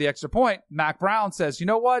gone for the extra point. Mac Brown says, you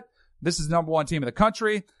know what? This is the number 1 team in the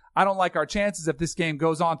country. I don't like our chances if this game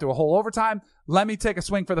goes on through a whole overtime. Let me take a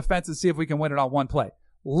swing for the fence and see if we can win it on one play.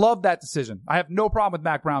 Love that decision. I have no problem with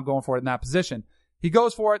Mac Brown going for it in that position. He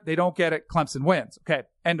goes for it. They don't get it. Clemson wins. Okay.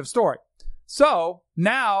 End of story. So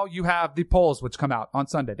now you have the polls which come out on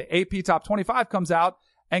Sunday. The AP Top 25 comes out,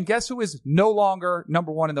 and guess who is no longer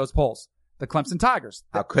number 1 in those polls? The Clemson Tigers.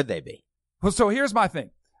 How could they be? Well, so here's my thing.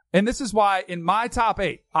 And this is why in my top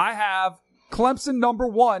 8, I have Clemson number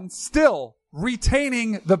 1 still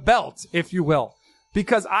retaining the belt, if you will.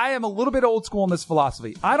 Because I am a little bit old school in this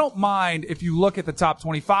philosophy. I don't mind if you look at the top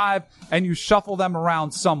 25 and you shuffle them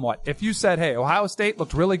around somewhat. If you said, hey, Ohio State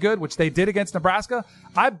looked really good, which they did against Nebraska,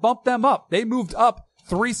 I bumped them up. They moved up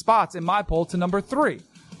 3 spots in my poll to number 3.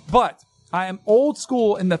 But I am old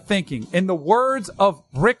school in the thinking. In the words of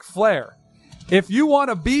Ric Flair, if you want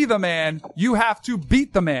to be the man, you have to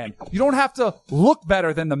beat the man. You don't have to look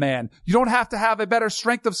better than the man. You don't have to have a better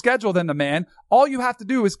strength of schedule than the man. All you have to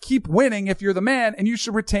do is keep winning if you're the man, and you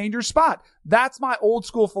should retain your spot. That's my old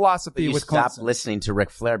school philosophy with Clemson. You stopped listening to Ric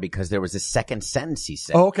Flair because there was a second sentence he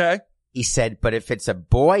said. Oh, okay. He said, but if it's a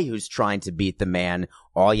boy who's trying to beat the man,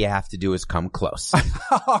 all you have to do is come close.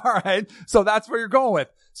 All right. So that's where you're going with.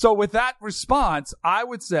 So with that response, I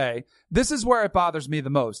would say this is where it bothers me the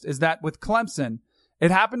most, is that with Clemson,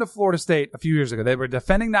 it happened to Florida State a few years ago. They were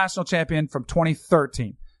defending national champion from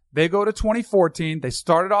 2013. They go to 2014. They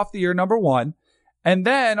started off the year number 1. And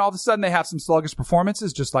then all of a sudden they have some sluggish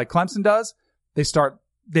performances, just like Clemson does.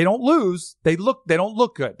 They don't lose. They don't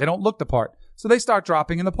look good. They don't look the part. So they start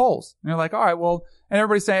dropping in the polls. And you're like, all right, well, and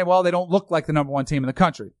everybody's saying, well, they don't look like the number 1 team in the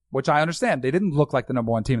country, which I understand. They didn't look like the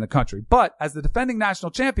number 1 team in the country. But as the defending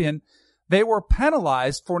national champion, they were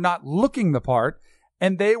penalized for not looking the part,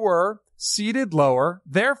 and they were seeded lower.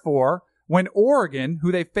 Therefore, when Oregon,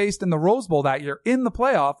 who they faced in the Rose Bowl that year in the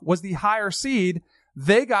playoff, was the higher seed,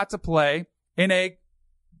 they got to play in a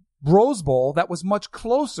Rose Bowl that was much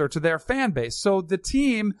closer to their fan base. So the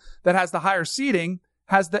team that has the higher seeding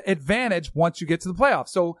has the advantage once you get to the playoffs.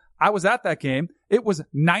 So I was at that game. It was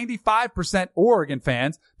 95% Oregon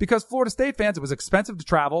fans because Florida State fans, it was expensive to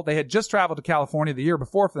travel. They had just traveled to California the year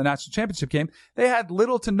before for the national championship game. They had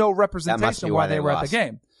little to no representation while they were at the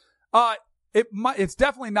game. It's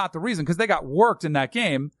definitely not the reason because they got worked in that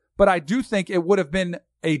game, but I do think it would have been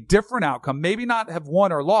a different outcome. Maybe not have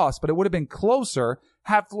won or lost, but it would have been closer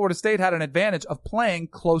had Florida State had an advantage of playing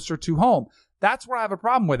closer to home. That's where I have a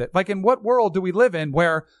problem with it. Like, in what world do we live in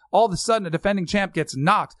where all of a sudden a defending champ gets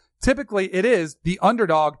knocked? Typically, it is the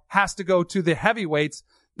underdog has to go to the heavyweights,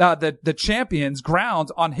 the champion's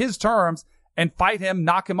grounds on his terms and fight him,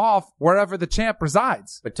 knock him off wherever the champ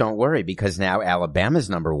resides. But don't worry, because now Alabama's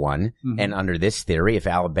number 1. Mm-hmm. And under this theory, if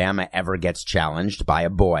Alabama ever gets challenged by a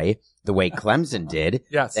boy the way Clemson did,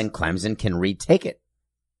 yes, then Clemson can retake it.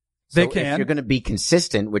 So they can. If you're going to be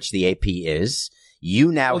consistent, which the AP is,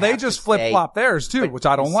 you now they just flip-flop theirs too, which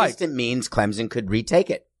I don't like. Consistent means Clemson could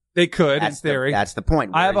retake it. They could, in theory. That's the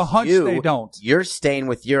point. I have a hunch they don't. You're staying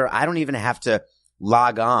with I don't even have to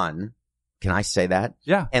log on. Can I say that?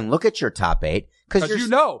 Yeah. And look at your top 8. Because you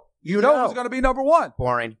know who's going to be number 1.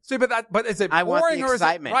 Boring. See, but is it boring I want the or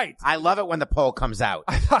excitement. Is it right? I love it when the poll comes out.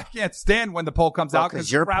 I can't stand when the poll comes out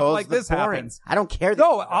because crap like this happens. I don't care.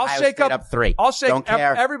 No, I'll shake up 3. I'll shake up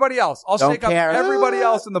everybody else. I'll shake up everybody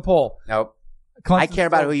else in the poll. Nope. I care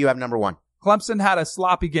about who you have number 1. Clemson had a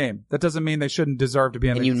sloppy game. That doesn't mean they shouldn't deserve to be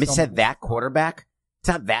in the game. And you said that quarterback? It's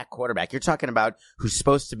not that quarterback. You're talking about who's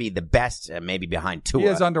supposed to be the best, maybe behind Tua. He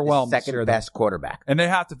is underwhelmed. Second best quarterback. And they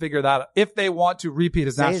have to figure that out. If they want to repeat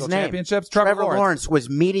his national championships, Trevor Lawrence was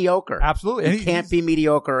mediocre. Absolutely. And he can't be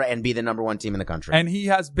mediocre and be the number 1 team in the country. And he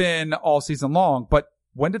has been all season long, but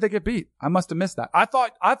When did they get beat? I must have missed that. I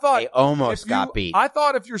thought they almost got beat. I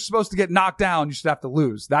thought if you're supposed to get knocked down, you should have to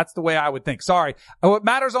lose. That's the way I would think. Sorry. What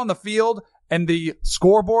matters on the field and the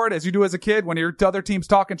scoreboard, as you do as a kid, when your other team's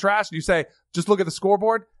talking trash and you say, just look at the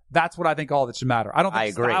scoreboard. That's what I think all that should matter. I don't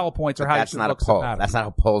think style points or how you should look should matter. That's not how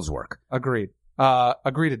polls work. Agreed.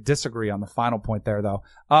 Agree to disagree on the final point there, though.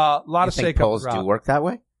 A lot of shake-ups. Polls do work that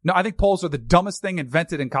way? No, I think polls are the dumbest thing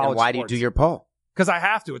invented in college. And why do you do your poll? Because I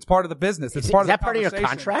have to. It's part of the business. It's is part of that part of your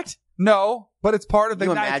contract? No, but it's part of the.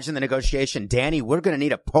 Can you imagine the negotiation, Danny? We're going to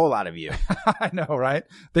need a poll out of you. I know, right?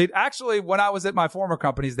 They actually, when I was at my former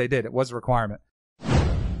companies, they did. It was a requirement.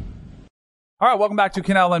 All right, welcome back to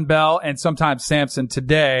Cannell and Bell and sometimes Samson.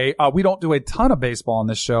 Today, we don't do a ton of baseball on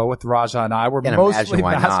this show with Raja and I. We're mostly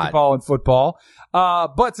basketball and football.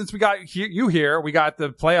 But since we got you here, we got the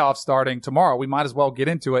playoffs starting tomorrow. We might as well get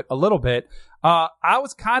into it a little bit. I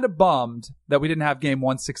was kind of bummed that we didn't have game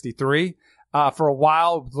 163. For a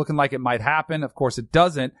while, it was looking like it might happen. Of course, it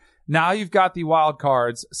doesn't. Now you've got the wild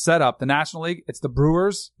cards set up. The National League, it's the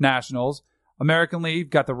Brewers, Nationals. American League, you've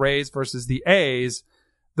got the Rays versus the A's.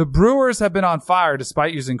 The Brewers have been on fire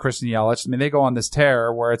despite using Christian Yelich. I mean, they go on this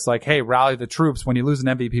tear where it's like, hey, rally the troops when you lose an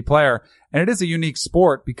MVP player. And it is a unique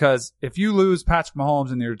sport because if you lose Patrick Mahomes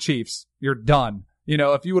and your Chiefs, you're done. You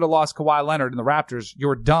know, if you would have lost Kawhi Leonard and the Raptors,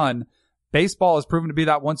 you're done. Baseball has proven to be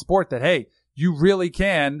that one sport that, hey, you really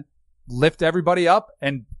can lift everybody up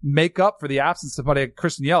and make up for the absence of somebody like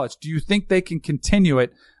Christian Yelich. Do you think they can continue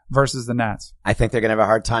it versus the Nats? I think they're going to have a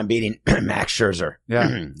hard time beating Max Scherzer.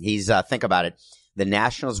 Yeah. He's, think about it. The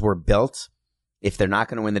Nationals were built, if they're not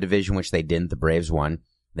going to win the division, which they didn't, the Braves won.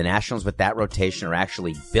 The Nationals with that rotation are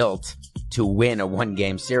actually built to win a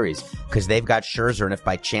one-game series because they've got Scherzer, and if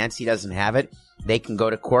by chance he doesn't have it, they can go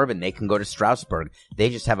to Corbin, they can go to Strasburg. They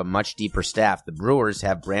just have a much deeper staff. The Brewers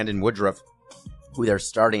have Brandon Woodruff, who they're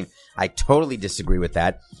starting. I totally disagree with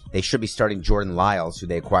that. They should be starting Jordan Lyles, who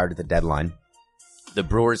they acquired at the deadline. The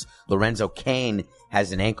Brewers, Lorenzo Cain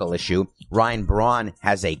has an ankle issue. Ryan Braun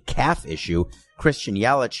has a calf issue. Christian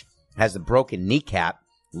Yelich has a broken kneecap,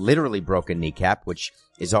 literally broken kneecap, which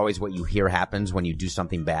is always what you hear happens when you do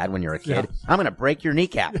something bad when you're a kid. Yeah. I'm going to break your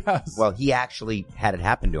kneecap. Yes. Well, he actually had it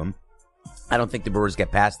happen to him. I don't think the Brewers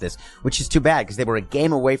get past this, which is too bad because they were a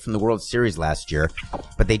game away from the World Series last year,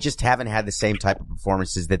 but they just haven't had the same type of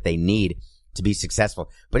performances that they need to be successful.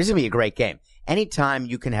 But it's going to be a great game. Anytime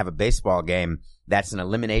you can have a baseball game that's an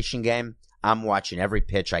elimination game, I'm watching every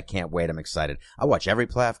pitch. I can't wait. I'm excited. I watch every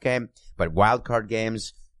playoff game, but wild card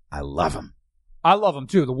games, I love them. I love them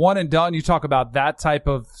too. The one and done, you talk about that type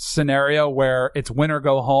of scenario where it's win or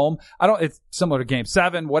go home. It's similar to game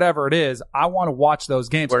 7, whatever it is. I want to watch those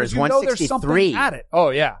games. Whereas 163 at it. Oh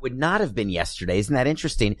yeah. Would not have been yesterday. Isn't that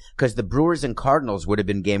interesting? Because the Brewers and Cardinals would have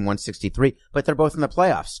been game 163, but they're both in the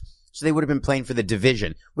playoffs. So they would have been playing for the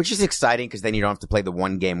division, which is exciting because then you don't have to play the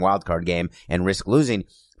one game wild card game and risk losing.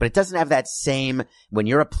 But it doesn't have that same, when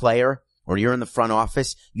you're a player or you're in the front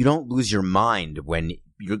office, you don't lose your mind when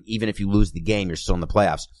even if you lose the game, you're still in the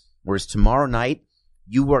playoffs. Whereas tomorrow night,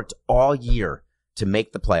 you worked all year to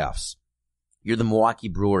make the playoffs. You're the Milwaukee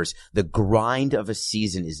Brewers. The grind of a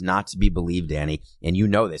season is not to be believed, Danny. And you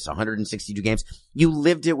know this, 162 games. You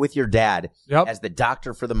lived it with your dad as the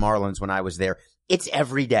doctor for the Marlins when I was there. It's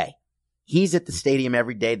every day. He's at the stadium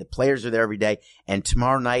every day. The players are there every day. And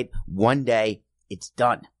tomorrow night, one day, it's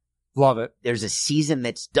done. Love it. There's a season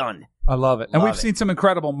that's done. I love it. And we've seen some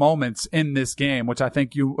incredible moments in this game, which I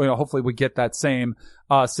think hopefully we get that same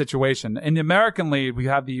situation. In the American League, we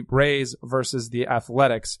have the Rays versus the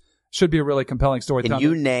Athletics. Should be a really compelling story. Can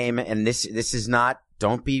you name, and this is not,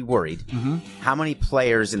 don't be worried, how many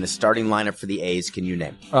players in the starting lineup for the A's can you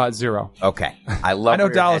name? 0. Okay. I love I know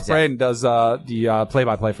Dallas Braden does the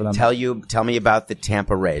play-by-play for them. Tell me about the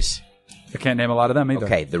Tampa Rays. I can't name a lot of them either.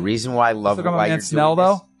 Okay, the reason why I love why you're Snell, doing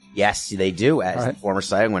though? This, yes, they do, as the former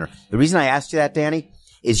Cy Young winner. The reason I asked you that, Danny,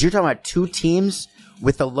 is you're talking about two teams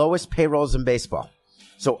with the lowest payrolls in baseball.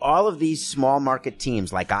 So all of these small market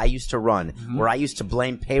teams, like I used to run, where I used to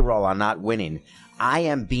blame payroll on not winning, I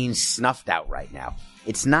am being snuffed out right now.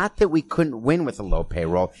 It's not that we couldn't win with a low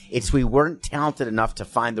payroll. It's we weren't talented enough to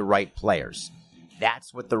find the right players.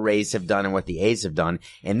 That's what the Rays have done and what the A's have done.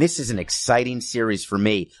 And this is an exciting series for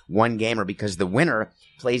me, one gamer, because the winner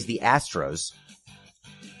plays the Astros.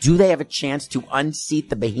 Do they have a chance to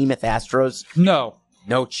unseat the behemoth Astros? No.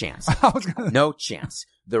 No chance. No chance.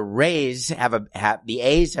 The Rays the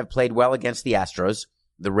A's have played well against the Astros.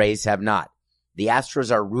 The Rays have not. The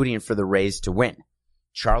Astros are rooting for the Rays to win.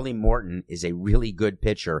 Charlie Morton is a really good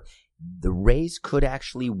pitcher. The Rays could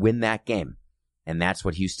actually win that game, and that's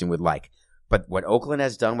what Houston would like. But what Oakland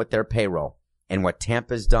has done with their payroll and what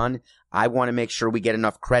Tampa's done, I want to make sure we get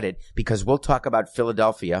enough credit, because we'll talk about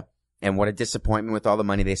Philadelphia and what a disappointment with all the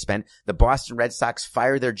money they spent. The Boston Red Sox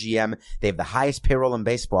fired their GM. They have the highest payroll in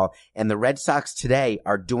baseball. And the Red Sox today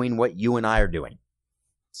are doing what you and I are doing.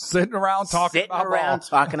 Sitting around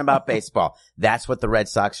talking about baseball. That's what the Red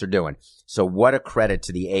Sox are doing. So what a credit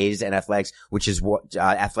to the A's and Athletics, which is what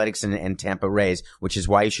Athletics and Tampa Rays, which is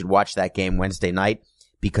why you should watch that game Wednesday night,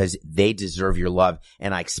 because they deserve your love.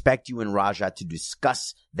 And I expect you and Raja to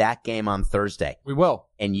discuss that game on Thursday. We will.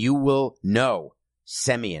 And you will know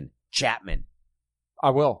Semien, Chapman.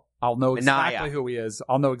 I will. I'll know exactly Anaya. who he is.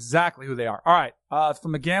 I'll know exactly who they are. All right.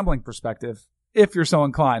 From a gambling perspective, if you're so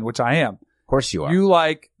inclined, which I am. Of course you are. You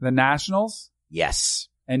like the Nationals? Yes.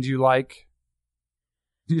 And you like...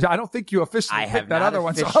 I don't think you officially picked that other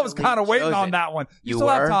one, so I was kind of waiting on that one. You still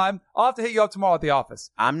have time. I'll have to hit you up tomorrow at the office.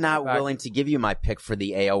 I'm not willing to give you my pick for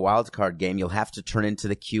the AL wildcard game. You'll have to turn into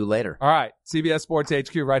the queue later. All right. CBS Sports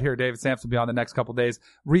HQ right here. David Sampson will be on the next couple of days,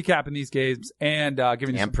 recapping these games and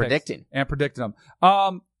giving you some predicting. Picks and predicting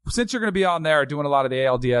them. Since you're going to be on there doing a lot of the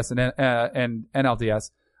ALDS and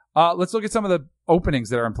NLDS, let's look at some of the openings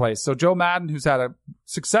that are in place. So Joe Madden, who's had a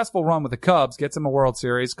successful run with the Cubs, gets him a World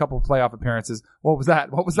Series, a couple of playoff appearances. What was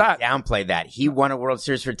that? Downplay that. He won a World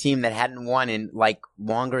Series for a team that hadn't won in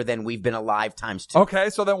longer than we've been alive times two. Okay,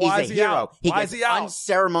 so then why is he out? He gets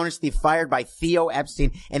unceremoniously fired by Theo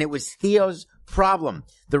Epstein, and it was Theo's problem.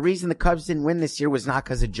 The reason the Cubs didn't win this year was not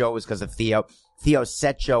because of Joe, it was because of Theo. Theo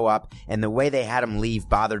set Joe up, and the way they had him leave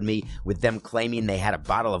bothered me, with them claiming they had a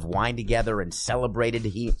bottle of wine together and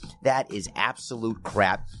celebrated. That is absolute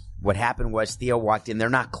crap. What happened was Theo walked in. They're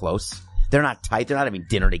not close. They're not tight. They're not having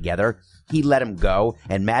dinner together. He let him go,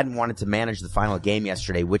 and Madden wanted to manage the final game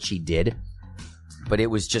yesterday, which he did. But it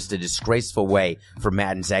was just a disgraceful way for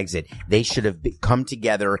Madden's exit. They should have come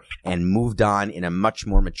together and moved on in a much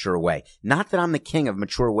more mature way. Not that I'm the king of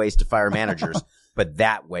mature ways to fire managers, but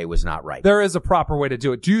that way was not right. There is a proper way to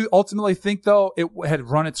do it. Do you ultimately think, though, it had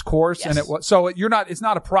run its course? Yes. And it was, so it's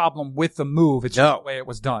not a problem with the move. It's just the way it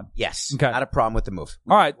was done. Yes. Okay. Not a problem with the move.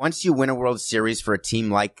 All right. Once you win a World Series for a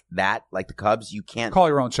team like that, like the Cubs, you can't call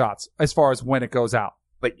your own shots as far as when it goes out.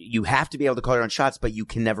 But you have to be able to call your own shots, but you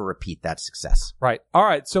can never repeat that success. Right. All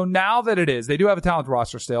right. So now that they do have a talented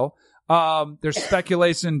roster still. There's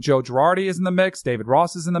speculation Joe Girardi is in the mix. David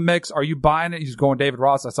Ross is in the mix. Are you buying it? He's going David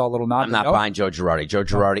Ross. I saw a little nod. I'm not buying Joe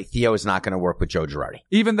Girardi. Theo is not going to work with Joe Girardi.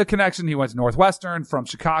 Even the connection, he went to Northwestern from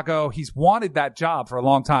Chicago. He's wanted that job for a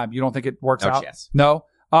long time. You don't think it works out? No chance. No?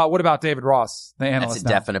 What about David Ross, the analyst? That's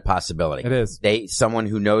a definite possibility. It is. Someone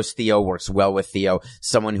who knows Theo, works well with Theo,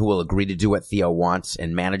 someone who will agree to do what Theo wants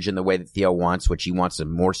and manage in the way that Theo wants, which he wants a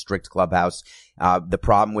more strict clubhouse. The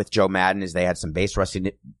problem with Joe Madden is they had some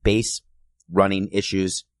base running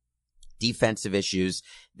issues, defensive issues.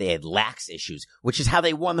 They had lax issues, which is how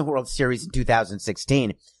they won the World Series in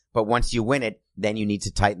 2016. But once you win it, then you need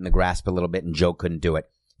to tighten the grasp a little bit, and Joe couldn't do it.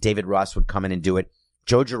 David Ross would come in and do it.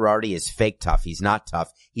 Joe Girardi is fake tough. He's not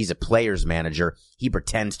tough. He's a player's manager. He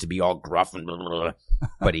pretends to be all gruff and blah, blah, blah,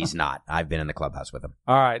 but he's not. I've been in the clubhouse with him.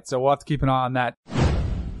 All right, so we'll have to keep an eye on that.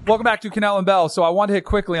 Welcome back to Cannell and Bell. So I want to hit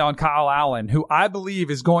quickly on Kyle Allen, who I believe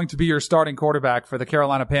is going to be your starting quarterback for the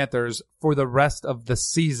Carolina Panthers for the rest of the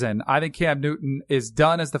season. I think Cam Newton is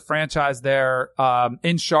done as the franchise there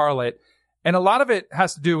in Charlotte. And a lot of it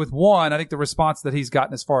has to do with, one, I think the response that he's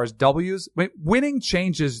gotten as far as W's. Winning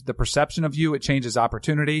changes the perception of you. It changes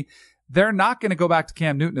opportunity. They're not going to go back to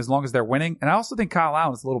Cam Newton as long as they're winning. And I also think Kyle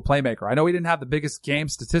Allen is a little playmaker. I know he didn't have the biggest game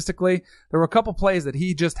statistically. There were a couple plays that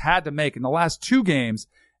he just had to make in the last two games,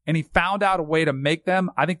 and he found out a way to make them.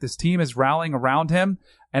 I think this team is rallying around him.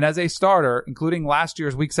 And as a starter, including last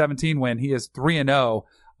year's Week 17 win, he is 3-0.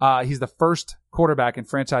 He's the first quarterback in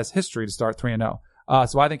franchise history to start 3-0.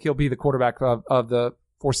 So I think he'll be the quarterback of the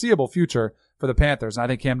foreseeable future for the Panthers. And I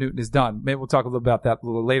think Cam Newton is done. Maybe we'll talk a little about that a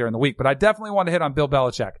little later in the week. But I definitely want to hit on Bill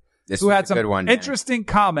Belichick, who had some interesting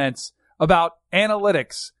comments about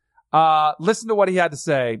analytics. Listen to what he had to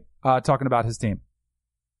say talking about his team.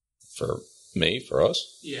 For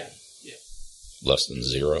us? Yeah. Less than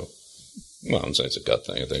zero. Well, I'm saying it's a gut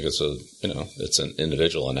thing. I think it's an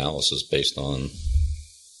individual analysis based on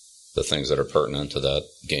the things that are pertinent to that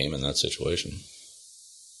game and that situation.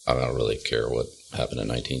 I don't really care what happened in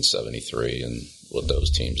 1973 and what those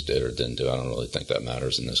teams did or didn't do. I don't really think that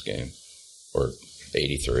matters in this game. Or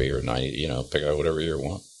 83 or 90, pick out whatever year you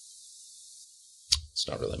want. It's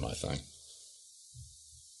not really my thing.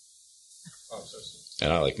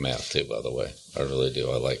 And I like math too, by the way. I really do.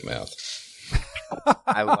 I like math.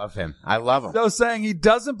 I love him. I love him. So saying he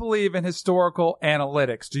doesn't believe in historical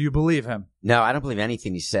analytics. Do you believe him? No, I don't believe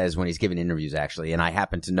anything he says when he's giving interviews, actually. And I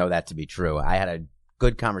happen to know that to be true. I had a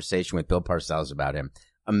good conversation with Bill Parcells about him.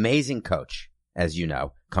 Amazing coach, as you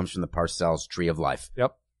know, comes from the Parcells tree of life.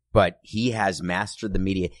 Yep. But he has mastered the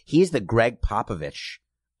media. He's the Greg Popovich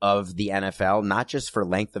of the NFL, not just for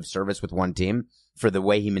length of service with one team, for the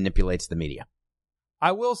way he manipulates the media.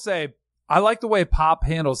 I will say, I like the way Pop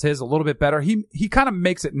handles his a little bit better. He kind of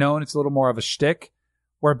makes it known it's a little more of a shtick,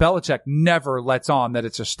 where Belichick never lets on that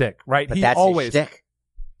it's a shtick, right? But that's his shtick.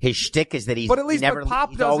 His shtick is that he's always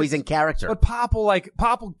in character. But Pop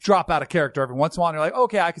will drop out of character every once in a while, and you're like,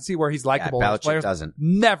 okay, I can see where he's likable. Yeah, Belichick doesn't.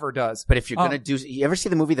 Never does. But if you're going to you ever see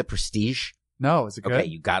the movie The Prestige? No, is it good? Okay,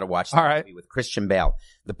 you got to watch that movie with Christian Bale.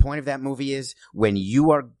 The point of that movie is when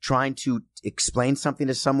you are trying to explain something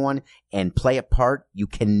to someone and play a part, you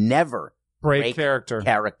can never break character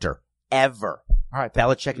ever. All right,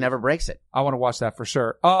 Belichick never breaks it. I want to watch that for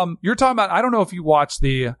sure. You're talking about, I don't know if you watched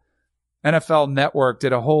the NFL Network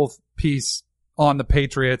did a whole piece on the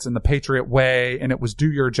Patriots and the Patriot way, and it was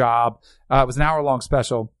Do Your Job. It was an hour-long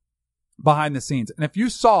special behind the scenes. And if you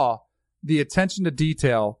saw the attention to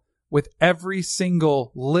detail with every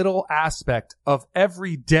single little aspect of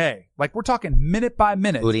every day, like we're talking minute by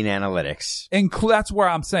minute. Including analytics. That's where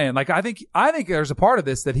I'm saying, like, I think there's a part of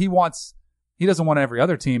this that he doesn't want every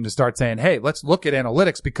other team to start saying, hey, let's look at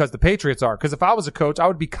analytics because the Patriots are. Because if I was a coach, I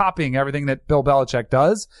would be copying everything that Bill Belichick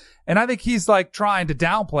does. And I think he's like trying to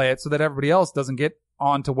downplay it so that everybody else doesn't get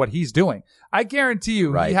onto what he's doing. I guarantee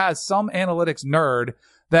you he has some analytics nerd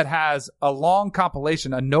that has a long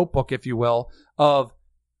compilation, a notebook, if you will, of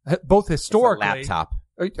both historically. It's a laptop.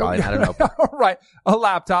 Probably not a notebook. Right. A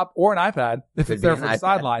laptop or an iPad if it's there for the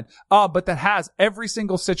sideline. But that has every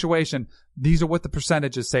single situation. These are what the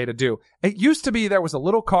percentages say to do. It used to be there was a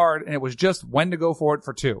little card and it was just when to go for it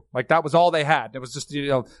for two. Like that was all they had. It was just,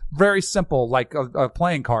 very simple, like a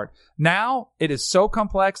playing card. Now it is so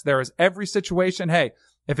complex. There is every situation. Hey,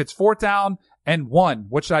 if it's 4th down and 1,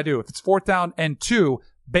 what should I do? If it's 4th down and 2,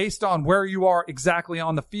 based on where you are exactly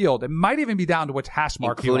on the field. It might even be down to which hash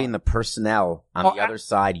mark including the personnel on the other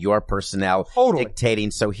side, your personnel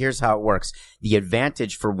dictating. So here's how it works. The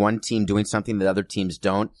advantage for one team doing something that other teams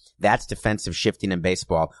don't, that's defensive shifting in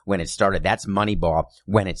baseball when it started. That's Moneyball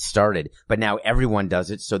when it started. But now everyone does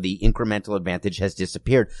it, so the incremental advantage has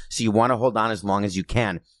disappeared. So you want to hold on as long as you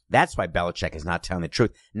can. That's why Belichick is not telling the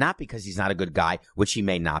truth. Not because he's not a good guy, which he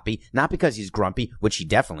may not be. Not because he's grumpy, which he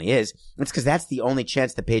definitely is. It's because that's the only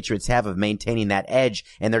chance the Patriots have of maintaining that edge,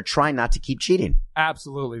 and they're trying not to keep cheating.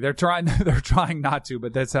 Absolutely. They're trying not to,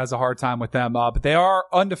 but this has a hard time with them. But they are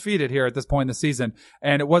undefeated here at this point in the season.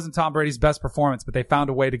 And it wasn't Tom Brady's best performance, but they found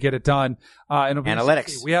a way to get it done.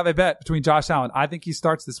 Analytics. We have a bet between Josh Allen. I think he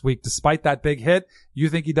starts this week despite that big hit. You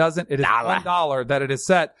think he doesn't? It is $1 that it is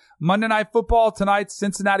set. Monday Night Football tonight,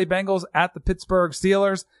 Cincinnati Bengals at the Pittsburgh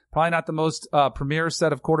Steelers. Probably not the most premier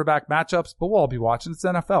set of quarterback matchups, but we'll all be watching. It's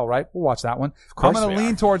NFL, right? We'll watch that one. I'm going to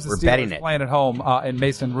lean towards the Steelers playing at home and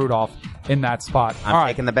Mason Rudolph in that spot. I'm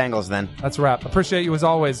taking the Bengals then. That's a wrap. Appreciate you as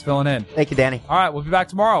always filling in. Thank you, Danny. All right, we'll be back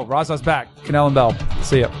tomorrow. Raza's back. Cannell and Bell.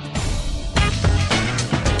 See ya.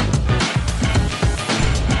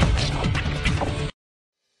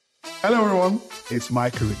 Hello everyone, it's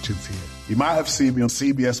Micah Richards here. You might have seen me on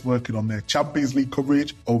CBS working on their Champions League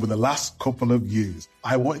coverage over the last couple of years.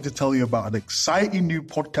 I wanted to tell you about an exciting new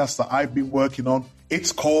podcast that I've been working on.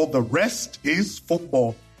 It's called The Rest is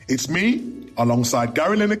Football. It's me, alongside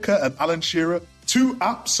Gary Lineker and Alan Shearer, two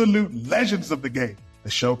absolute legends of the game. The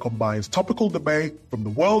show combines topical debate from the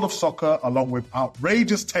world of soccer along with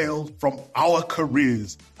outrageous tales from our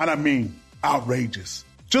careers. And I mean outrageous.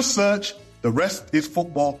 Just search The Rest is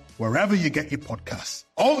Football wherever you get your podcasts.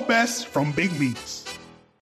 All the best from Big Meats.